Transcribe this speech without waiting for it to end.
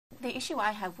The issue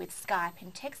I have with Skype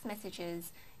and text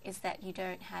messages is that you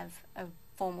don't have a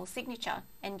formal signature,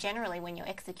 and generally when you're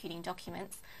executing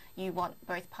documents you want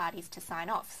both parties to sign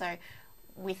off. So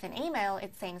with an email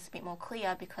it seems a bit more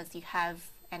clear because you have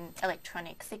an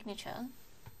electronic signature,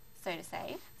 so to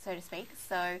speak.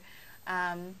 So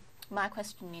my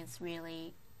question is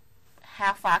really,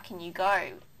 how far can you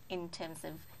go in terms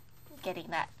of getting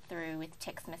that through with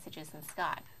text messages and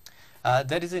Skype?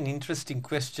 That is an interesting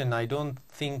question. I don't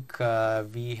think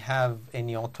we have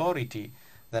any authority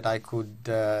that I could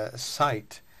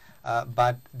cite.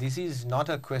 But this is not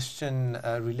a question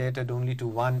related only to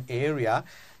one area.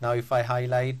 Now, if I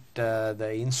highlight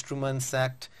the Instruments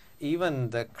Act, even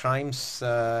the Crimes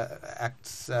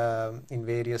Acts in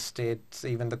various states,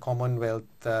 even the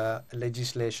Commonwealth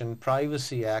legislation,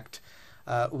 Privacy Act,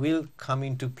 will come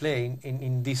into play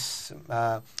in this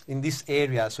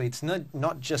area. So it's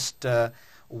not just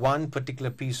one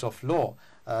particular piece of law.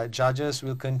 Judges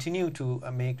will continue to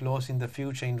make laws in the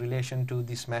future in relation to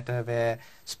this matter where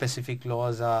specific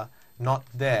laws are not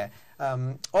there.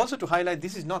 Also to highlight,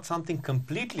 this is not something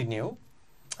completely new.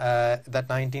 That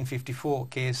 1954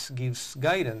 case gives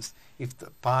guidance. If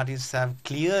the parties have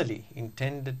clearly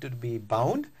intended to be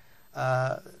bound,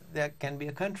 there can be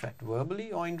a contract,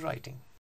 verbally or in writing.